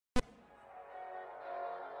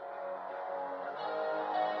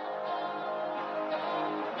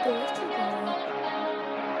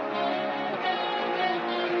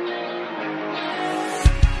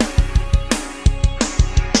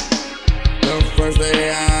first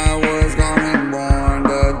day I was gonna born,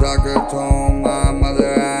 the doctor told my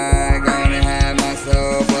mother I gonna have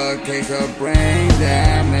myself a case of brain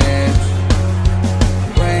damage.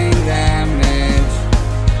 Brain damage.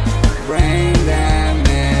 Brain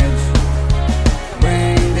damage.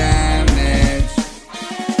 Brain damage.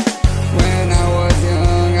 When I was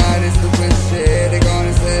young, I did stupid shit. They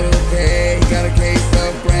gonna say, okay, he got a case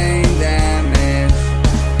of brain damage.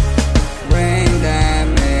 Brain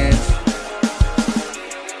damage.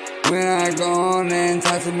 When I gone and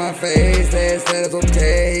touched my face, they said it's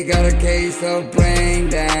okay, he got a case of brain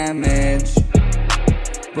damage.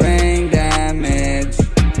 Brain damage.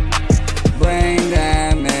 Brain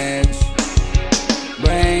damage.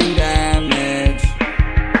 Brain damage.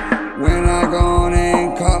 When I gone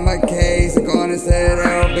and caught my case, I gone and said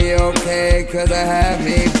it'll be okay, cause I have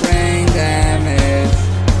me brain damage.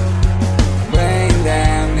 Brain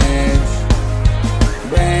damage.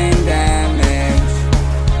 Brain damage.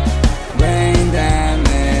 Brain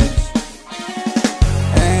damage.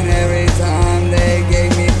 And every time they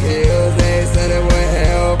gave me pills, they said it would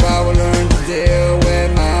help, I would learn to deal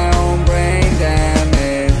with my own brain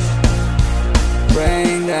damage.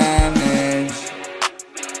 Brain damage.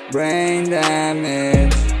 Brain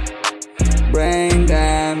damage. Brain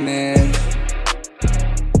damage.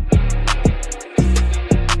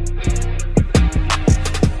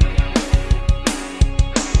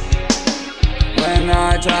 When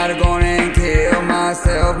I tried to go and kill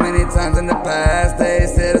myself many times in the past, they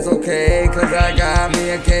said it's okay, cause I got me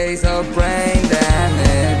a case of brain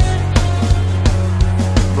damage.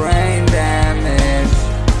 Brain damage.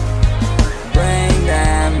 Brain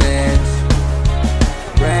damage.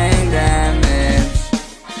 Brain damage.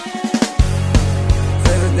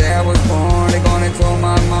 Since the day I was born,